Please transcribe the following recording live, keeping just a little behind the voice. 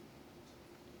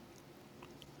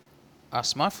Are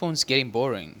smartphones getting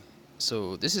boring?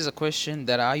 So this is a question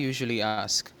that I usually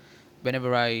ask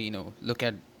whenever I, look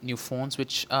at new phones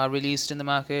which are released in the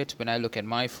market. When I look at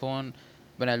my phone,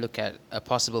 when I look at a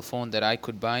possible phone that I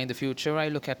could buy in the future, I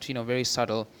look at, very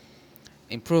subtle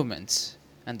improvements.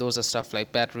 And those are stuff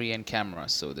like battery and camera.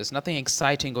 So there's nothing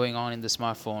exciting going on in the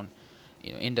smartphone,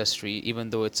 industry.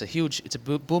 Even though it's a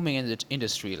booming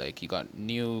industry. Like you got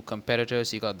new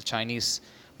competitors, you got the Chinese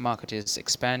market is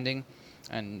expanding,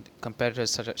 and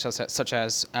competitors such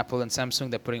as Apple and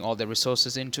Samsung, they're putting all their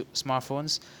resources into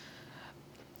smartphones.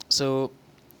 So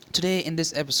today in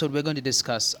this episode, we're going to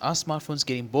discuss, are smartphones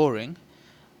getting boring?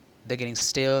 They're getting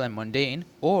stale and mundane,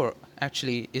 or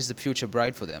actually is the future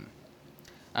bright for them?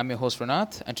 I'm your host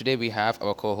Ranath, and today we have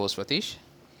our co-host Ratish.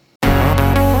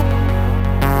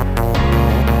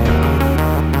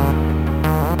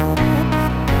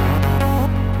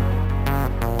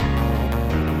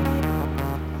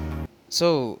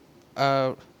 So,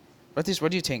 Ratish,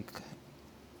 what do you think?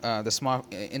 In the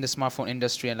smartphone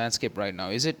industry and landscape right now,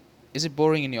 is it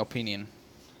boring in your opinion?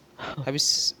 Have you?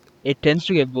 It tends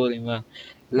to get boring.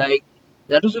 Like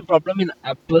that was a problem in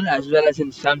Apple as well as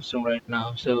in Samsung right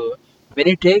now. So when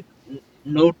you take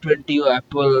Note 20 or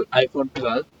Apple iPhone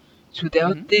 12, so there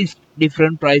are Mm-hmm. these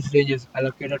different price ranges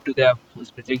allocated to their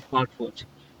specific smartphones.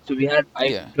 So we had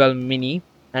Yeah. iPhone 12 mini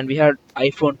and we had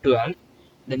iPhone 12,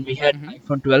 then we had Mm-hmm.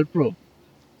 iPhone 12 Pro.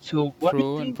 So what do you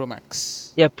Pro and think? Pro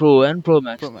Max. Yeah, Pro and Pro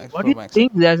Max. Pro Max. What do Pro you Max. Yeah.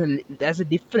 think? There's a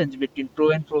difference between Pro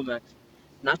and Pro Max.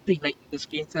 Nothing, like the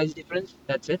screen size difference.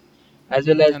 That's it. As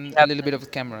well as we And a have little bit of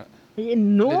the camera. A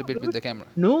no, little bit with the camera.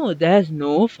 no. There's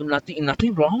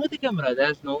nothing wrong with the camera.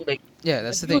 There's no like Yeah, a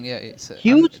that's the huge thing. Yeah,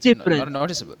 huge it's not difference.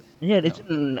 noticeable. Yeah,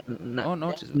 No. Oh,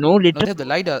 there's noticeable. no No, they have little. the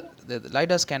lidar. The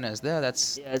lidar scanners there. Yeah,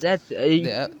 that's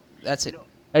That's it.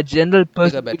 a general Bigger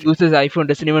person who battery. uses iPhone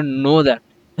doesn't even know that.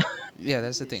 Yeah,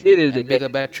 that's the thing. Seriously, And like bigger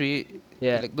battery,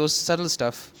 yeah, like those subtle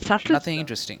stuff. subtle Nothing stuff,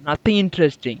 interesting. nothing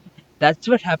interesting. That's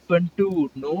what happened to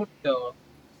Note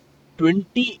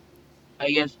 20,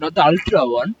 I guess, not the Ultra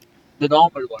one, the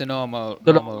normal one. The normal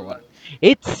The normal normal one. one.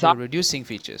 It They were sucked. reducing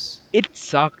features. It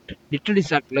sucked. Literally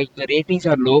sucked. Like the ratings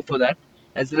are low for that,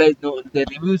 as well as no, the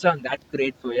reviews aren't that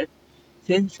great for it.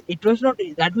 Since it was not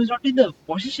that was not in the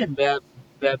position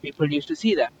where people used to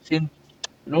see that. Since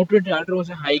Note 20 Ultra was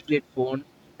a high grade phone,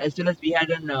 as well as we had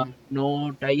an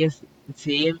Note, I guess,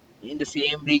 same in the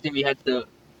same region we had the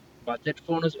budget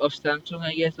phone of Samsung,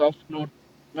 I guess, of Note.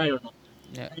 I don't know.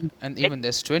 Yeah, And and when, even the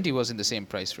S20 was in the same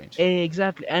price range.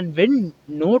 exactly, and when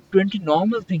Note 20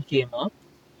 normal thing came up,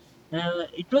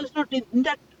 it was not in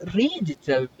that range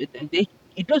itself.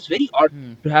 It was very odd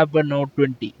Hmm. to have a Note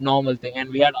 20 normal thing, and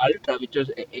we had Ultra, which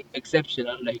was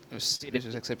exceptional. Like Which was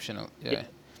seriously, exceptional. Yeah, yeah.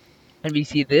 And we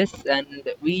see this, and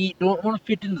we don't want to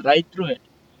fit in right through it,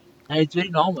 and it's very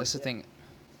normal. that's the thing.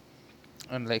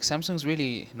 And like Samsung's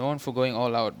really known for going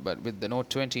all out, but with the Note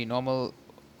 20 normal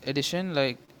edition,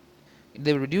 like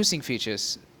they were reducing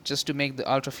features just to make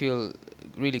the Ultra feel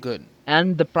really good.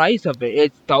 And the price of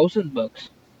it's $1,000,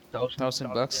 Thousand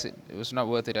 $1,000. bucks, it was not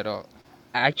worth it at all.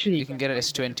 Actually, you You can can get an buy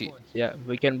better S20. phones. Yeah,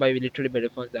 we can buy literally better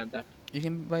phones than that. You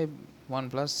can buy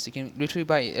OnePlus. You can literally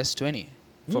buy S20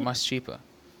 for Hmm. much cheaper.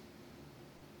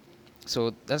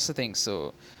 So that's the thing.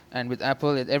 So, and with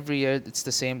Apple, every year it's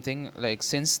the same thing. Like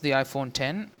since the iPhone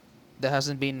 10, there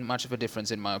hasn't been much of a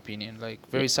difference in my opinion. Like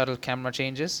Yeah. very subtle camera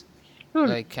changes, No,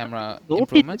 like not camera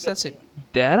improvements. noticeable. That's it.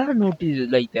 There are notices,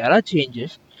 like there are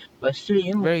changes, but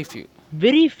still, Very few.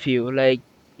 very few. Like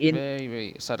in Very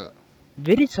very subtle.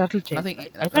 very subtle change. Nothing I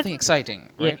can't nothing even. exciting,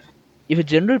 Yeah, right? if a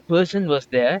general person was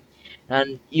there,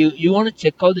 and you want to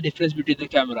check out the difference between the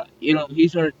camera,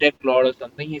 he's not a tech lord or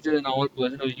something. He's just a normal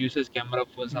person who uses camera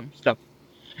for some Hmm. stuff,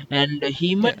 and he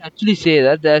Yeah, might actually say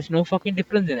that there's no fucking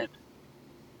difference in it.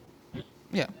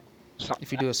 yeah. So,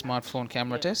 If you do a smartphone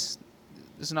camera yeah, test,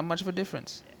 there's not much of a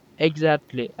difference.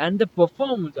 exactly. And the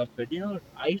performance of it,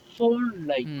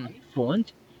 Hmm.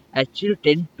 iPhones actually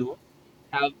tend to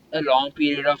have a long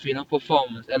period of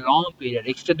performance, a long period,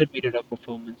 extended period of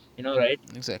performance. Right?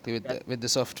 Exactly with Yeah, the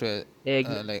software,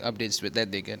 exactly. like updates with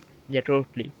that they get. Yeah,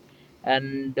 totally.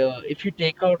 And if you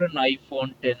take out an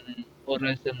iPhone 10 or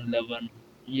else an 11,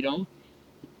 you know,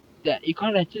 that you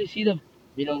can't actually see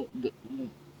you know, the,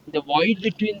 the void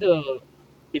between the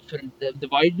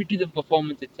void between the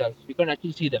performance itself. You can't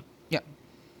actually see them. Yeah,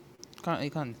 can't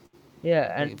you can't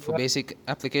Yeah, and like for basic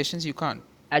applications you can't.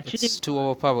 actually, It's too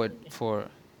overpowered for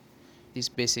these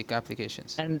basic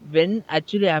applications. and when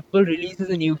actually Apple releases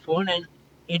a new phone and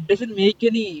it doesn't make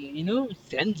any,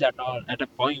 sense at all at a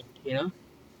point,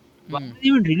 why Mm. are they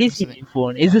even That's the releasing a thing. new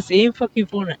phone? It's the same fucking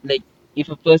phone. Like if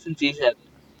a person says that,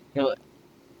 you know,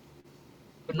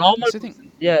 For normal That's the thing.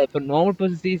 person, yeah, for normal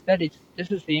person sees that it's just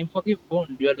the same fucking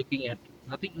phone you are looking at.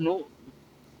 Nothing, no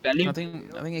value to it, Nothing,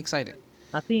 nothing exciting.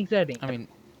 Nothing exciting. I mean,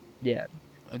 Yeah,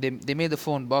 they made the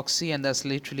phone boxy, and that's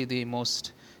literally the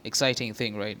most exciting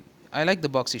thing, right? I like the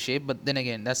boxy shape, but then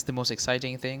again, that's the most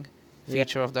exciting thing, yeah.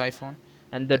 feature of the iPhone.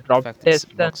 And the The drop fact it's test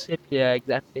and boxy. shit. Yeah,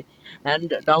 exactly.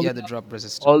 And now Yeah, we the have drop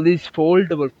resistant. all these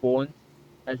foldable phones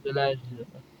as well as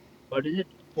what is it?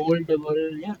 Foldable.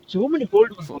 Yeah, so many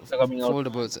foldable phones are coming out,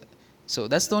 man. Foldables. So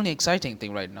that's the only exciting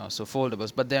thing right now. So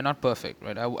foldables, but they're not perfect,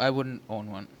 right? I wouldn't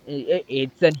own one.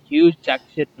 It's a huge jack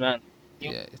shit, man.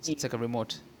 You Yeah, it's like a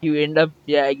remote. you end up,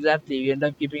 yeah, exactly. You end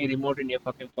up keeping a remote in your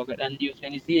fucking pocket, and you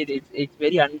when you see it, it's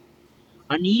very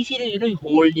uneasy to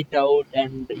hold it out,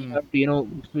 and you Mm, have to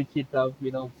switch it up,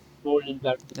 hold it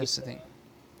back to pick that's the thing.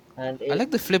 and I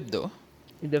like the flip though.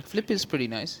 the Flip is pretty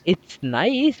nice. it's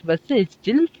nice, but still, it's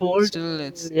still Still,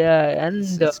 foldable. Yeah, and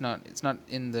it's not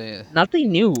in the,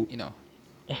 nothing new. you know,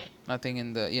 nothing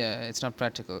in the, yeah, it's not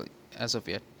practical as of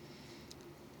yet.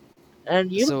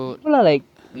 And So, people are like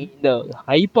mm, in the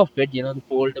hype of it, the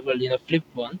foldable, flip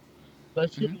one.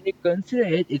 But still, mhm. when you consider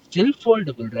it, it's still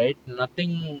foldable, right?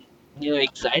 Nothing,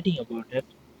 exciting about it.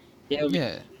 We,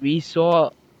 Yeah, we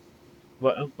saw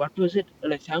what was it?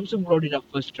 Like Samsung brought it up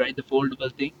first, right? The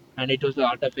foldable thing, and it was the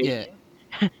utter yeah,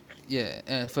 failure.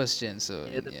 yeah, first gen. So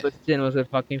Yeah, the yeah, first gen was a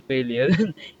fucking failure.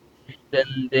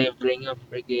 Then they bring up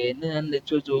again, and it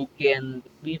was okay, and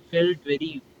we felt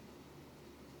very,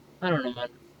 I don't know, man,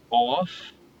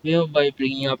 off, by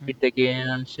bringing up mm, it again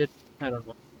and shit. I don't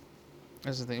know.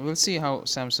 that's the thing. We'll see how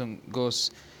Samsung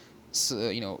goes,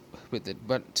 with it.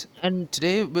 But And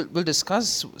today we'll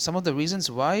discuss some of the reasons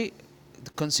why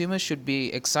the consumers should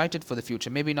be excited for the future.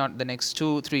 Maybe not the next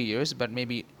 2 3 years, but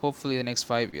maybe hopefully the next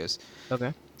 5 years.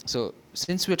 okay, So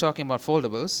since we're talking about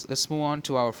foldables, let's move on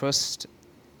to our first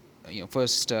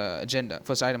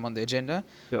item on the agenda,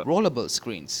 sure. rollable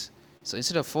screens. So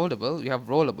instead of foldable, we have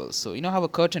rollables. So you know how a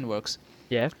curtain works.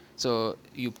 Yeah. So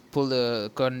you pull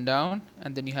the curtain down,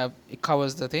 and then it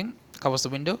covers the thing, covers the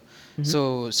window. Mm-hmm.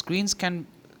 So screens can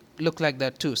look like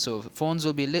that too. So phones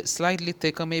will be slightly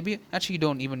thicker, maybe. Actually, you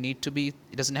don't even need to be.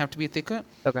 It doesn't have to be thicker.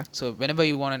 Okay. So whenever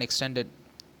you want an extended,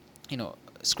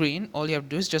 screen, all you have to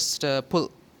do is just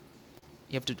pull.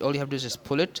 All you have to do is just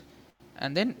pull it,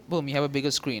 and then boom, you have a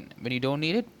bigger screen. When you don't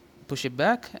need it, push it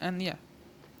back, and yeah,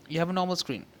 you have a normal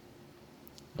screen.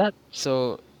 That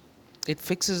So it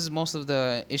fixes most of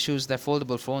the issues that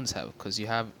foldable phones have,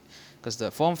 because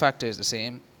the form factor is the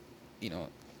same. You know,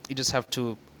 you just have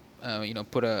to,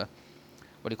 put a,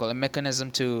 what do you call, a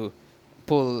mechanism to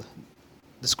pull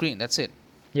the screen. That's it.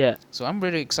 yeah. So I'm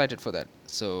really excited for that.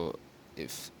 So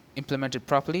if implemented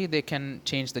properly, they can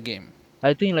change the game.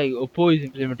 I think like Oppo is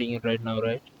implementing it right now,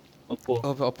 right? Oppo.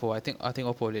 Oppo, I think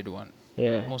Oppo did one.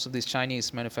 Yeah. Most of these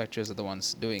Chinese manufacturers are the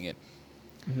ones doing it.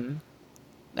 Mm-hmm.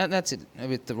 That's it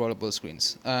with the rollable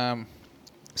screens.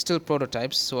 Still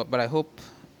prototypes, but I hope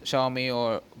Xiaomi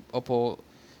or Oppo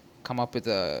come up with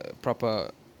a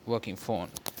proper working phone.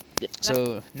 That,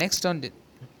 So next on,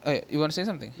 you want to say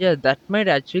something? yeah, that might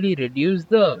actually reduce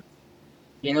the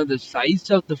size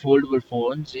of the foldable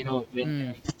phones, when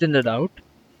Mm, extended out,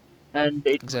 and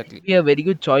it might exactly. be a very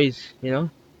good choice,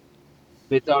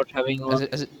 without having all As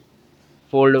it, these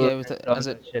foldable yeah, head-ons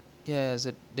and shit. as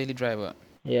a daily driver.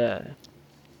 Yeah.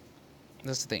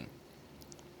 That's the thing.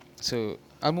 So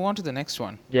I'll move on to the next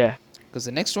one, Yeah. because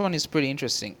the next one is pretty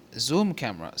interesting. Zoom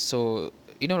camera. So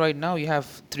right now you have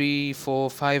 3 4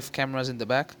 5 cameras in the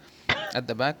back, at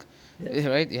the back, Yeah.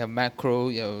 right? You have macro,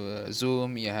 you have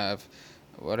zoom, you have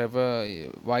whatever,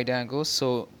 wide angles.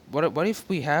 So what if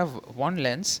we have one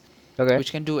lens Okay.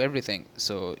 which can do everything?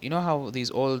 So you know how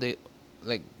these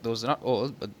like those are not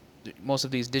old, but most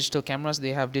of these digital cameras,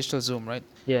 they have digital zoom, right?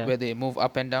 Yeah. Where they move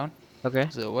up and down. Okay.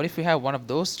 So what if we have one of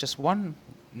those, just one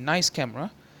nice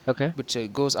camera Okay. which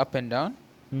goes up and down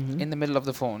Mm-hmm. in the middle of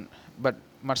the phone, but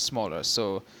much smaller.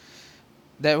 So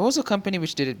there was a company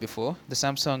which did it before, the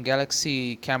Samsung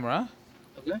Galaxy camera,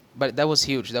 Okay. but that was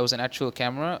huge. That was an actual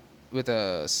camera which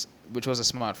was a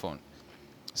smartphone.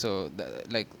 So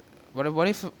like, what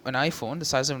if an iPhone, the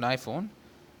size of an iPhone,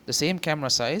 the same camera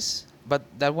size, but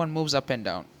that one moves up and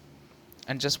down,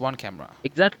 and just one camera.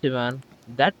 Exactly, man.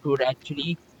 That would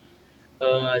actually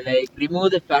like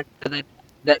remove the fact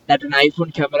that an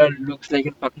iPhone camera looks like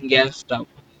a fucking gas stove.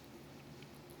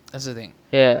 That's the thing.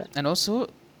 Yeah. And also,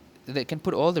 they can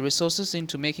put all the resources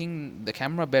into making the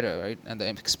camera better, right, and the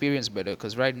experience better.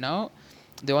 Because right now,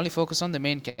 they only focus on the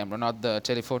main camera, not the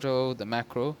telephoto, the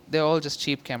macro. They're all just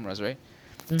cheap cameras, right?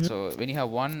 Mm-hmm. So when you have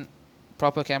one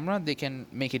proper camera, they can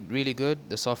make it really good.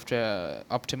 The software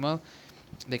optimal.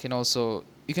 You can also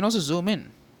zoom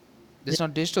in. There's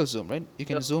not digital zoom, right? You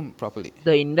So can zoom properly.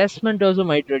 the investment also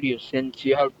might reduce since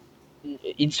you have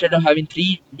instead of having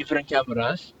three different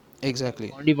cameras, you have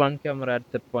Exactly. only one camera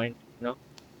at that point.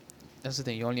 That's the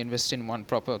thing. You only invest in one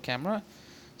proper camera,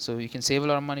 so you can save a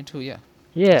lot of money too. Yeah,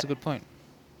 Yeah. that's a good point.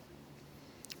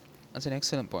 That's an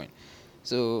excellent point.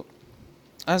 So,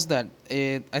 as that,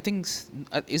 I think,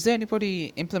 is there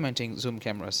anybody implementing zoom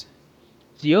cameras?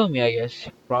 Xiaomi, I guess.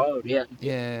 Probably, yeah.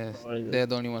 Yeah, Yeah, probably. they're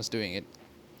the only ones doing it.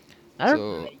 I don't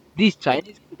know. So, Like these it,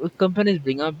 Chinese companies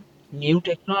bring up new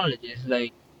technologies.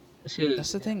 Like, still,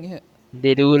 that's the thing. Yeah,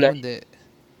 they do like. even the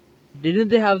Didn't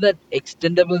they have that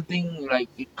extendable thing? Like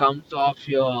it comes off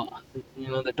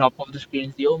the top of the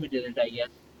screen. Xiaomi didn't, I guess.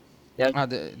 They have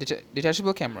the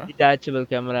detachable camera. detachable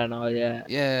camera and all. Yeah,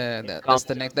 Yeah, it that's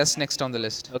the comes next. off. That's next on the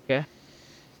list. Okay.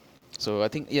 So I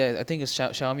think, yeah, I think it's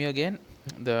Xiaomi again.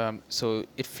 So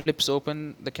it flips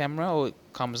open the camera or it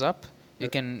comes up. You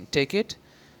Okay. can take it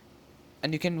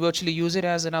and you can virtually use it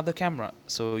as another camera.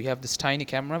 So you have this tiny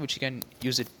camera which you can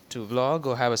use it to vlog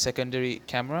or have a secondary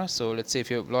camera. So let's say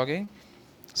if you're vlogging,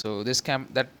 so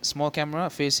that small camera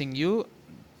facing you,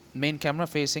 main camera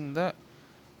facing the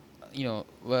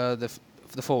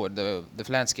the forward the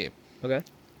landscape, Okay.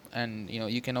 and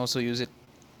you can also use it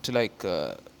to like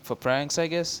for pranks, I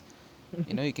guess.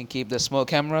 You can keep the small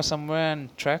camera somewhere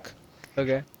and track.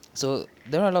 Okay. So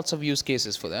there are lots of use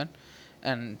cases for that,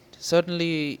 and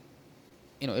certainly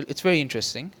it's very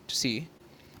interesting to see.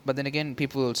 But then again,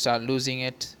 people will start losing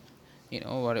it.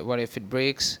 What if it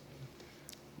breaks?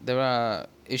 There are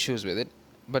issues with it,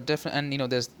 but definitely,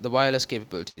 and there's the wireless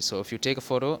capability. So if you take a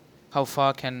photo, how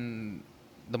far can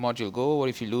the module go? What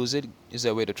if you lose it? Is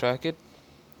there a way to track it?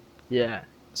 Yeah.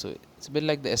 So it's a bit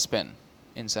like the S Pen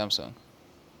in Samsung.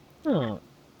 Oh.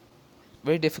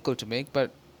 Very difficult to make,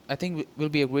 but I think will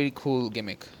be a really cool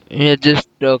gimmick. Yeah, just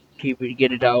keep it,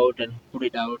 get it out and put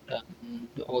it out and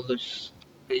all this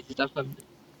crazy stuff.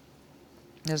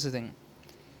 That's the thing.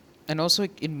 And also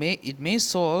it may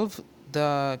solve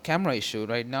the camera issue.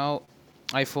 Right now,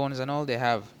 iPhones and all, they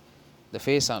have the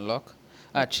face unlock.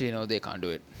 Actually, no, they can't do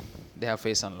it. They have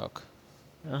face unlock.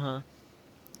 Uh-huh.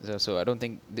 So I don't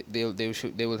think they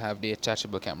will have the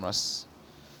attachable cameras.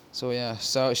 So yeah,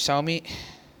 so Xiaomi,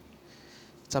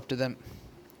 it's up to them.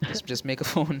 Just make a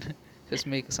phone. Just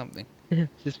make something.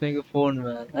 Just make a phone,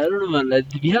 man. I don't know, man. Like,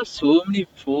 we have so many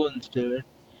phones, dude.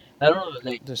 I don't know,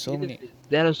 like There's so many. seriously,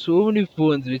 there are so many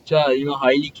phones which are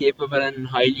highly capable and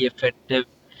highly effective,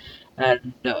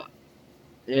 and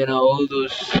all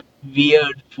those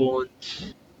weird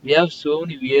phones. We have so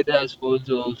many weird ass phones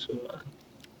also.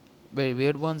 Very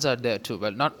weird ones are there too,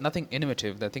 but not nothing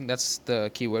innovative. I think that's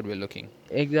the keyword we're looking.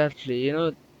 Exactly,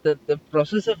 the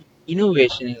process of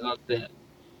innovation is not there.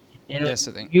 You know, That's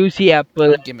the thing. you see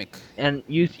Apple Not gimmick. and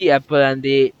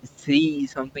they see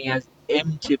something as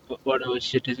M chip, whatever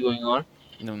shit is going on,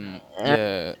 and, Yeah,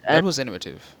 that and was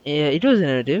innovative. yeah, it was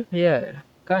innovative. Yeah,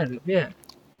 kind of. Yeah.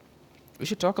 We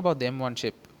should talk about the M1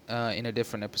 chip in a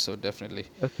different episode, definitely.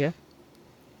 Okay.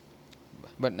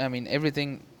 But I mean,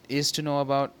 everything is to know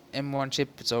about M1 chip.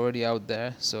 It's already out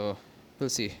there, so we'll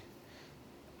see.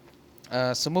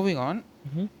 So moving on.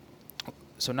 Mm-hmm.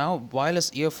 So now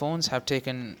wireless earphones have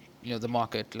taken the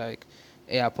market. Like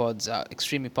AirPods are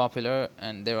extremely popular,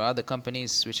 and there are other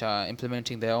companies which are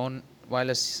implementing their own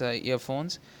wireless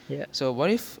earphones. Yeah. So what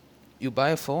if you buy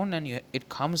a phone and it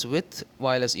comes with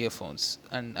wireless earphones?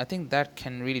 And I think that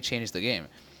can really change the game.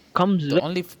 Comes The with.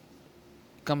 only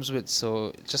comes with,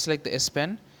 so just like the S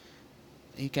Pen,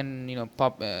 you can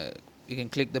pop, you can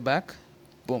click the back,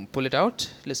 boom, pull it out,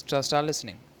 let's start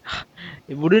listening.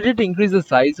 Wouldn't it increase the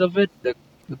size of it, the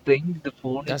thing, the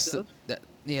phone That's the itself? that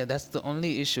Yeah, that's the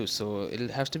only issue. So it'll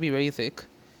have to be very thick.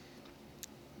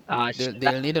 Ah,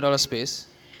 They'll need a lot of space.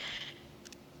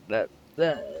 that,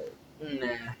 that,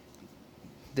 nah.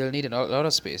 They'll need a lot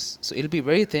of space. So it'll be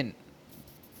very thin.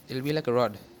 It'll be like a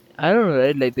rod. I don't know,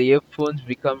 right? Like the earphones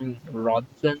becoming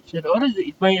rods and shit, or is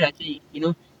it might actually,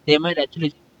 they might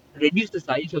actually reduce the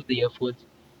size of the earphones.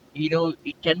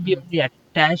 It can be Mhm. only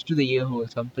attached to the ear hole,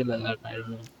 something like that. I don't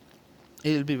know.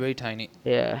 It'll be very tiny,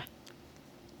 Yeah.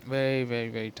 very very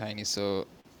very tiny. So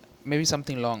maybe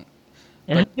something long,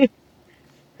 but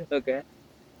Okay.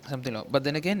 something long. But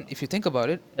then again, if you think about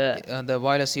it, Yeah. the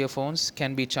wireless earphones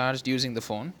can be charged using the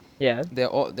phone. Yeah.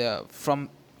 They're from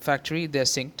factory. They're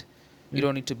synced. You Mm.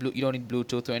 don't need you don't need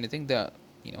Bluetooth or anything.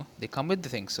 They come with the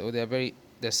thing, so they're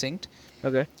synced.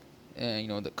 Okay.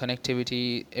 The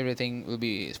connectivity, everything will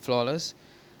be flawless,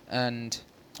 and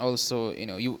also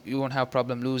you won't have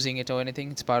problem losing it or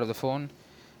anything. It's part of the phone.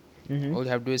 Mm-hmm. All you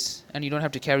have to do is, and you don't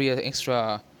have to carry an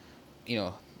extra, you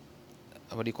know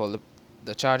what do you call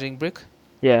the charging brick.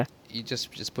 Yeah. You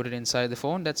just put it inside the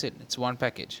phone. That's it. It's one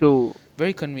package. So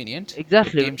Very convenient,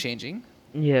 exactly, game changing.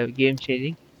 yeah, game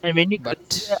changing. And when you consider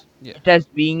But yeah, it as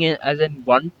being as in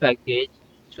one package,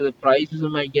 so the prices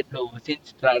might get lower.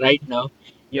 Since right now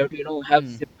you have to have mm,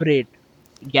 separate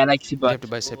Galaxy you have to Buds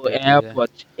buy or separately.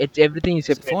 AirPods. It's everything is So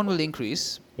separate phone for will you.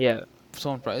 increase Yeah,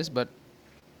 phone price, but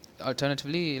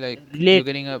alternatively, like you're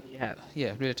getting relatively, a yeah,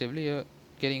 yeah, relatively you're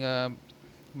getting a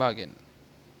bargain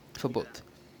for yeah. both.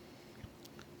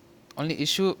 Only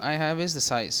issue I have is the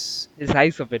size. The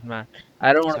size of it, man.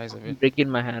 I don't want to Size of it. fucking break in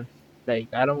my hand. Like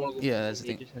I don't want to go Yeah, through that's the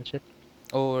thing. ages and shit.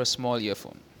 Or a small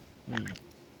earphone, Mm.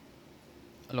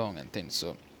 long and thin.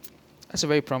 So that's a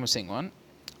very promising one.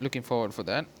 Looking forward for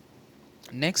that.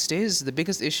 Next is the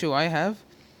biggest issue I have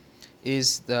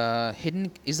is the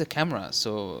camera.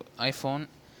 So iPhone,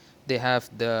 they have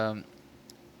the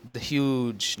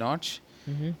huge notch.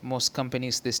 Mm-hmm. Most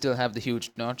companies they still have the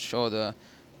huge notch or the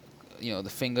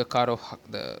finger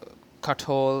the cut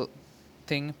hole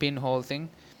thing, pinhole thing.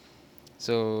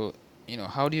 So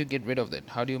how do you get rid of that?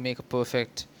 How do you make a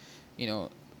perfect you know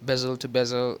bezel to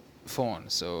bezel phone?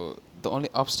 So the only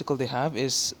obstacle they have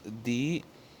is the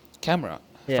camera,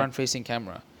 Yeah. front facing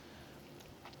camera.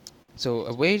 So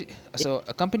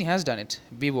a company has done it,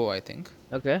 Vivo, I think.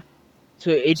 Okay.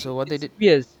 So it So what they did,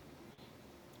 disappears.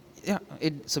 yeah,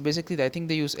 so basically I think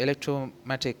they use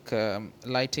electromagnetic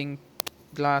lighting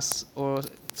glass or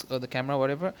the camera,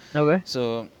 whatever. Okay.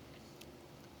 So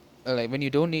like when you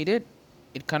don't need it,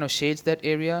 it kind of shades that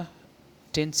area,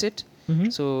 tints it, Mm-hmm.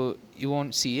 so you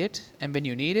won't see it. And when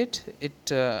you need it,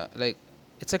 it's like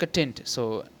a tint,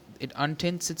 so it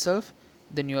untints itself.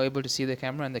 Then you're able to see the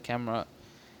camera, and the camera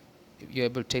you're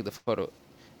able to take the photo.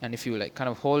 And if you like kind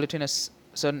of hold it in a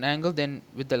certain angle, then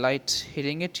with the light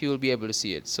hitting it, you'll be able to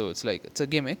see it. So it's a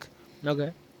gimmick,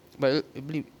 Okay. but it'll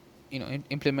be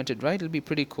implemented right. It'll be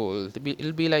pretty cool.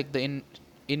 It'll be like the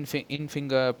in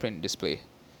fingerprint display.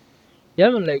 Yeah,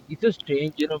 man, like it's so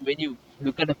strange, when you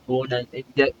look at a phone and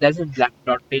there's a black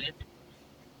dot in it,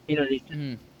 literally,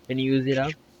 Mm. when you use it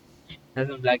up, there's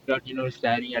a black dot,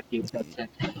 staring at you.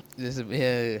 That's it.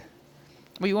 Yeah,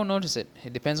 but you won't notice it.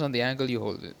 It depends on the angle you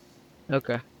hold it.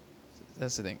 Okay.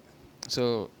 That's the thing.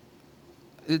 So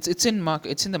it's in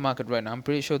the market right now. I'm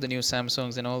pretty sure the new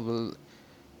Samsungs and all will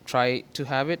try to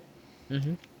have it.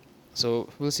 Mm-hmm. So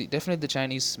we'll see. Definitely the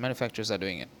Chinese manufacturers are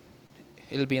doing it.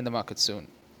 It'll be in the market soon.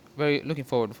 Very looking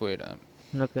forward for it.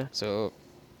 Okay. So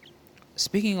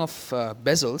speaking of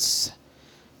bezels,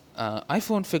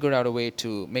 iPhone figured out a way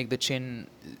to make the chin,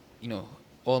 you know,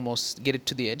 almost get it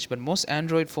to the edge. But most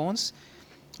Android phones,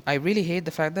 I really hate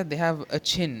the fact that they have a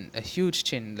chin, a huge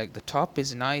chin. Like the top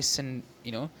is nice and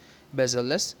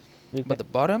bezelless, Okay. but the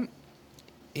bottom,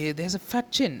 there's a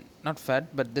fat chin. Not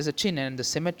fat, but there's a chin, and the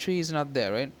symmetry is not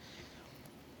there, right?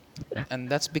 And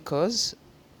that's because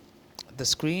the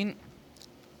screen,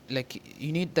 like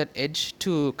you need that edge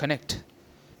to connect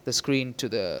the screen to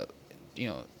the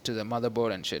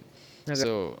motherboard and shit. Okay.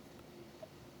 So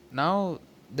now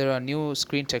there are new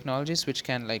screen technologies which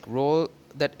can like roll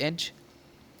that edge,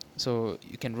 so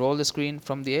you can roll the screen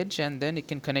from the edge and then it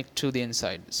can connect to the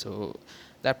inside. So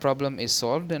that problem is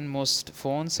solved, and most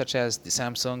phones such as the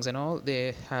Samsungs and all,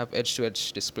 they have edge to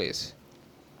edge displays.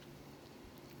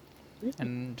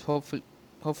 And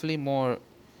hopefully more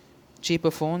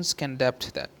cheaper phones can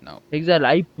adapt that now. Exactly.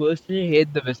 I personally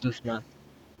hate the vessels, man.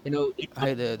 It I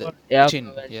talks the about air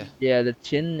chin, flow and yeah. shit. Yeah, the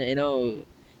chin, it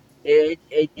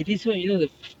is so,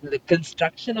 the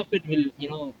construction of it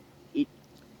will, it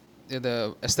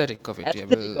The aesthetic of it, yeah, aesthetic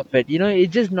will of it,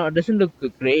 it just not doesn't look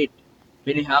great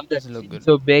when you have that doesn't look chin good.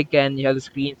 so big and you have the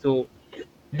screen so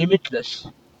limitless.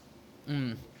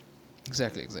 Mm,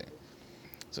 exactly.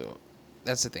 So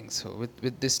that's the thing. So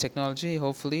with this technology,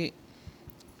 hopefully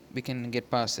we can get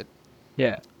past it.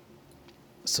 Yeah,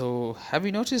 So have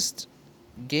you noticed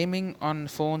gaming on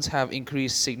phones have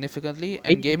increased significantly,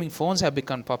 and widely, gaming phones have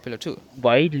become popular too.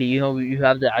 widely, you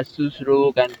have the Asus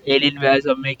ROG and Alienware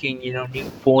are making, new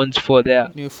phones for their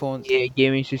New phones,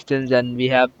 gaming systems, and we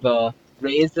have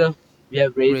Razer, we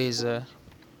have Razer Razer, phones,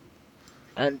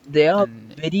 and they are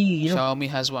and very, Xiaomi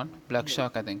has one, Black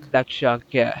Shark, I think. Black Shark,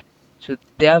 yeah. So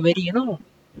they are very,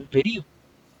 very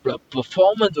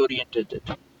performance oriented,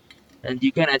 and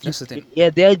you can actually, That's the thing. yeah,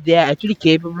 they are actually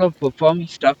capable of performing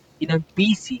stuff in a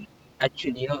PC.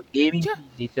 Actually, gaming Yeah,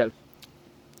 PC itself,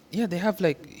 yeah, they have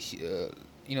like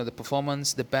the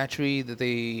performance, the battery, the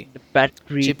the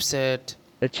battery, chipset,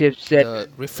 the chipset, the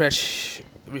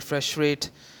refresh rate.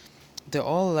 They're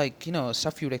all like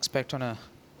stuff you'd expect on a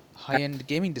high-end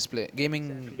gaming display, gaming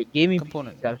exactly gaming PC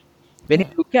component. itself. when you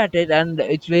Yeah, look at it, and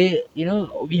it's very,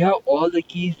 we have all the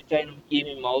keys which are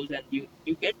gaming mouse, and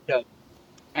you get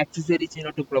accessories,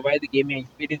 to provide the gaming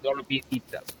experience on a PC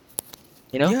itself.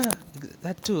 You know, yeah,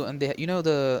 that too. And they,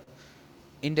 the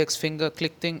index finger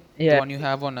click thing, the yeah, one you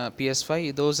have on a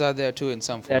PS5, those are there too in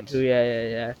some that too. phones. Yeah, yeah,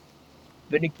 yeah.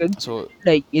 When you consider So it,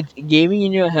 like it's gaming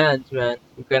in your hands, man.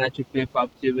 You can actually play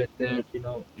PUBG with it.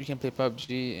 you can play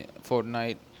PUBG,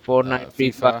 Fortnite, Fortnite,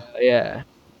 Free Fire. FIFA, Yeah,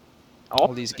 all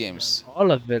all of these it, man. games.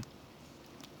 All of it.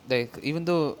 Like even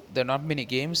though there are not many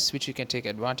games which you can take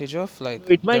advantage of, like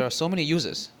So it there might are so many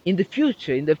users in the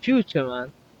future. In the future,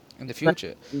 man. in the Like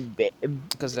future ba-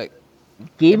 because like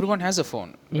everyone gaming. has a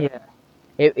phone, Yeah,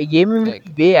 gaming will like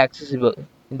be way accessible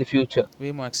in the future.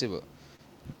 way more accessible.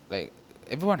 Like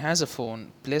everyone has a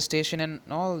phone, PlayStation and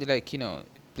all. Like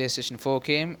PlayStation 4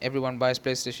 came, everyone buys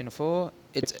PlayStation 4.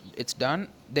 It's done.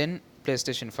 Then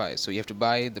PlayStation 5. So you have to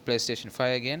buy the PlayStation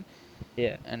 5 again,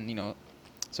 Yeah, and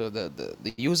so the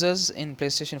users in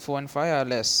PlayStation 4 and 5 are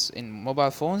less. In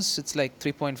mobile phones, it's like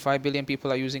 3.5 billion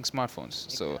people are using smartphones.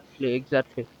 So exactly,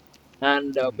 exactly.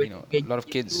 And and when you a lot of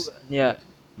get through, kids. yeah, Yeah,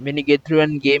 when you get through a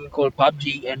game called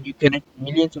PUBG, and you connect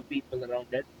millions of people around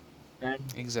it, and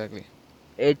exactly.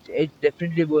 it's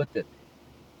definitely worth it.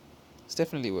 It's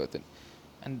definitely worth it.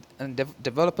 And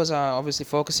developers are obviously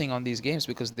focusing on these games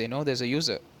because they know there's a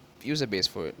user base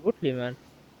for it. Totally, man.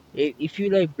 If you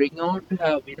like bring out to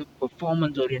have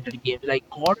performance oriented games like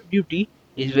Call of Duty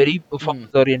is very Mm,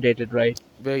 performance oriented, right?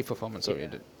 very performance Yeah.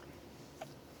 oriented.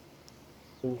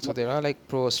 So So there are like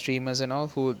pro streamers and all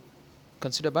who would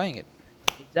consider buying it.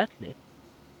 exactly.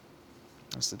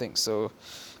 That's the thing. So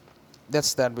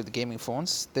that's that with gaming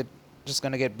phones. They're just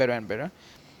gonna get better and better.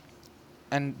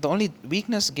 And the only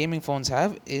weakness gaming phones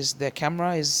have is their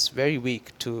camera is very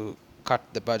weak to cut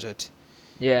the budget.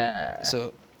 Yeah.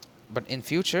 So, but in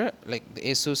future, like the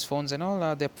Asus phones and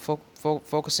all, they're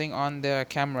focusing on their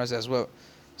cameras as well.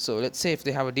 So let's say if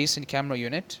they have a decent camera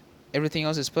unit, everything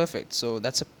else is perfect. So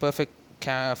that's a perfect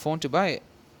phone to buy,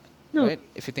 No, right?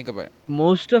 If you think about it,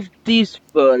 most of these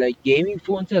like gaming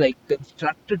phones are like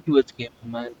constructed towards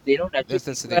gaming, man. They don't actually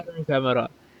that's the thing. require a camera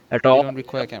at They all. don't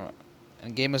require camera,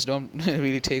 and gamers don't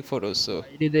really take photos. So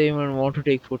Why do they even want to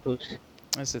take photos?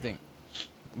 that's the thing.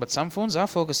 But some phones are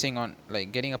focusing on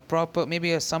like getting a proper,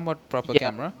 maybe a somewhat proper Yeah.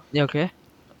 camera. Yeah, okay.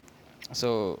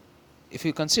 So if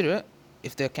you consider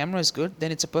if their camera is good,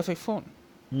 then it's a perfect phone.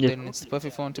 Yeah, Then it's the totally.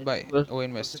 perfect Yeah, phone to it's buy the or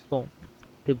invest. perfect phone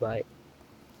to buy.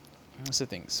 That's the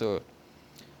thing. So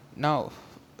now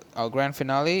our grand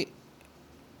finale,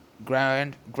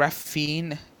 grand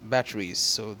graphene batteries.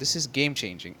 So this is game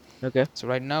changing. Okay. So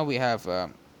right now we have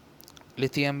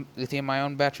lithium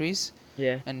ion batteries,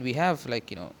 Yeah. and we have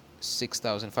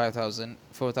 6,000, 5,000,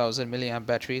 4,000 milliamp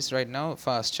batteries right now,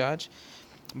 fast charge.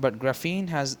 But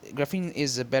graphene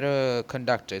is a better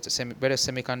conductor. It's a better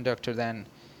semiconductor than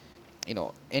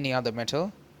any other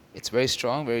metal. It's very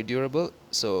strong, very durable.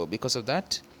 So because of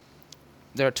that,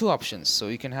 there are two options. So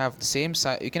you can have the same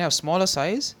size, you can have smaller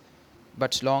size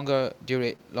but longer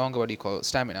what do you call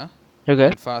stamina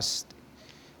Okay. and fast,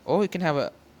 or you can have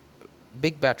a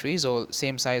big batteries or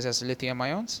same size as lithium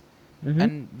ions Mm-hmm.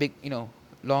 and big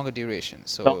longer duration.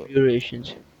 Long So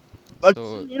durations. But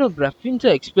so still, graphenes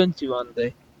are expensive, aren't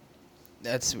they?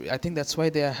 I think that's why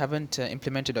they haven't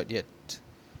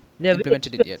They're very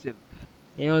implemented it yet. expensive.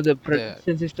 The The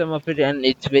production system of it, and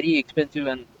it's very expensive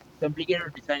and complicated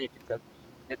to design it itself.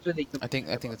 That's what they I complain think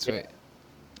about. that's Yeah. why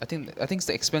I think it's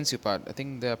the expensive part. I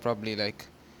think they're probably like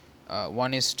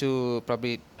one is to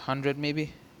probably 100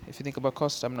 maybe, if you think about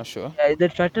cost. I'm not sure. Yeah, the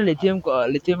fact that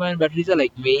lithium ion batteries are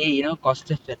like way,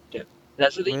 cost effective.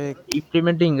 That's the thing Very, about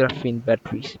implementing graphene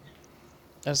batteries.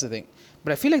 that's the thing.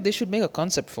 But I feel like they should make a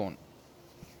concept phone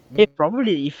Yeah,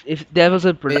 probably if there was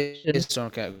a based on production,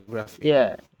 graphene.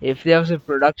 yeah, if there was a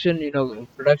production,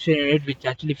 production unit which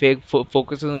actually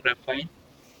focuses on graphene,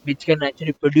 which can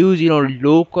actually produce,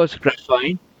 low cost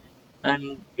graphene,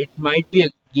 and it might be a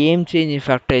game changing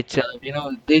factor itself.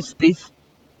 This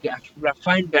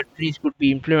graphene batteries could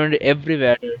be implemented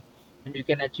everywhere, and you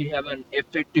can actually have an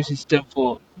effective system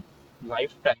for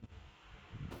lifetime.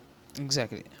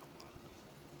 Exactly.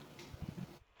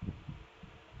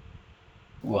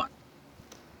 One.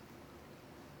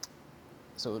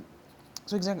 So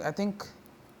so exactly, I think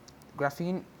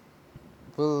graphene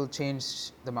will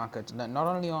change the market. Not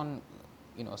only on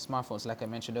smartphones, like I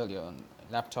mentioned earlier, on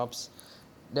laptops.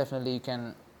 Definitely, you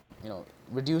can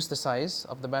reduce the size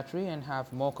of the battery and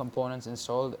have more components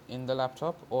installed in the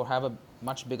laptop, or have a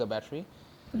much bigger battery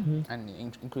Hmm. and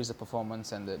increase the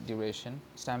performance and the duration,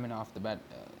 stamina of the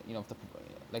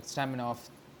like stamina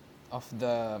of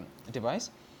the device.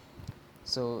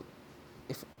 So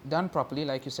if done properly,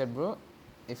 like you said, bro,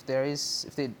 if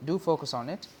they do focus on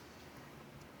it,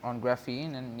 on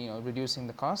graphene and reducing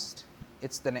the cost,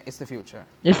 it's the future.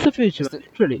 It's the future, It's the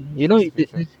literally. it's the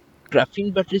future. This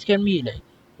graphene batteries can be like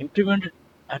implemented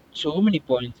at so many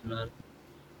points, man.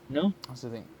 You know, That's the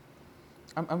thing.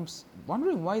 I'm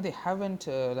wondering why they haven't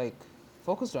like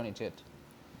focused on it yet.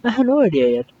 I have no idea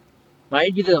yet.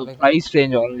 Might be the Like price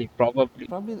range only, probably.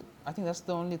 probably, I think that's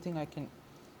the only thing I can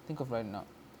think of right now.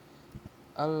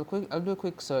 I'll do a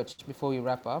quick search before we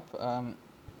wrap up.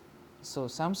 So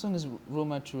Samsung is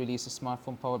rumored to release a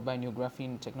smartphone powered by new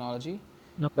graphene technology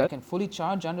Okay. that can fully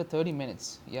charge under 30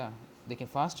 minutes. Yeah, they can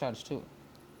fast charge too.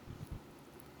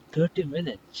 30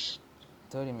 minutes.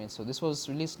 30 minutes. So this was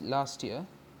released last year.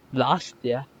 Last,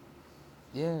 yeah.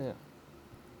 Yeah.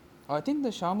 Oh, I think the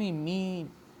Xiaomi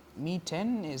Mi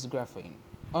 10 is graphene.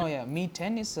 Oh yeah, Mi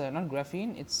 10 is not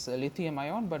graphene. It's lithium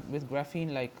ion, but with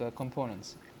graphene like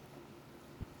components.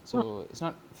 Huh. So it's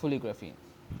not fully graphene.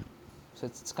 So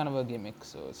it's kind of a gimmick.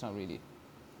 So it's not really.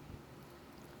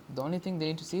 The only thing they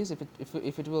need to see is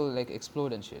if it will like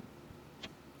explode and shit.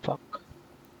 Fuck.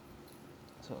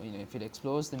 So if it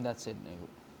explodes, then that's it.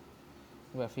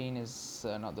 Graphene is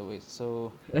not the way.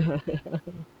 So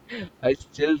I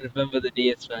still remember the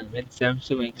days, man, when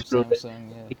Samsung exploded.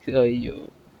 Samsung, yeah, Yo.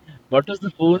 What was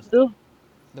the phone though?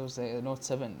 there was a Note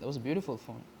 7. That was a beautiful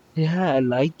phone. Yeah, I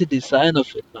like the design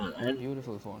of it, man. And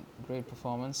Beautiful phone. Great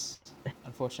performance.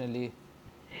 Unfortunately,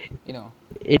 you know,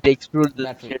 it exploded the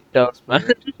battery shit out, man.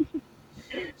 exploded.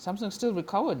 Samsung still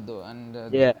recovered though,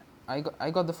 and Yeah.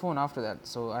 I got the phone after that.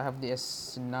 So I have the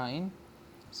S9.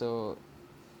 So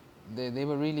they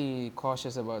were really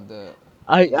cautious about the,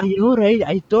 You know, right?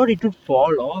 I thought it would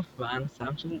fall off, man.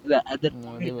 Samsung, at that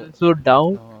point, they it were was so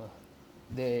down. no,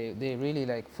 they really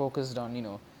like focused on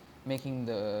making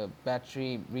the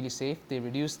battery really safe. They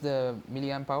reduced the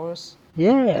milliamp hours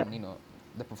Yeah. and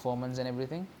the performance and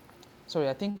everything. Sorry,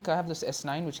 I think I have this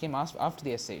S9 which came after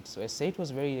the S8. So S8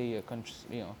 was very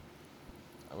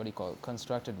what do you call it,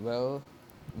 constructed well,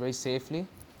 very safely.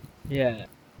 Yeah.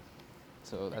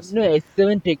 So that's You the know,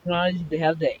 thing. S7 technology, they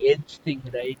have the edge thing,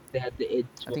 right? They have the edge,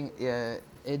 I think yeah,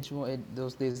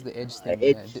 those days the edge thing,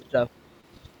 edge yeah, stuff.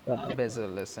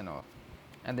 bezel-less and all,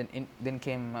 and then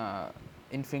came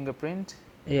in fingerprint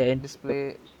Yeah, and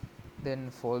display,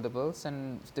 then foldables,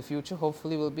 and the future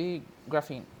hopefully will be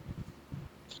graphene.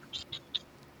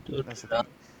 That's the thing.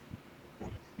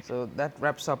 So that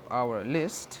wraps up our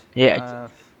list. yeah.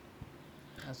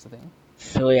 That's the thing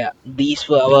So yeah, these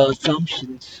were our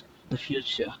assumptions for the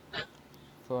future.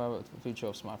 for our future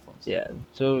of smartphones. Yeah.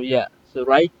 So yeah. So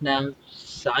right now,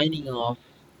 signing off.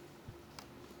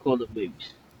 Call the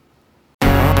babies.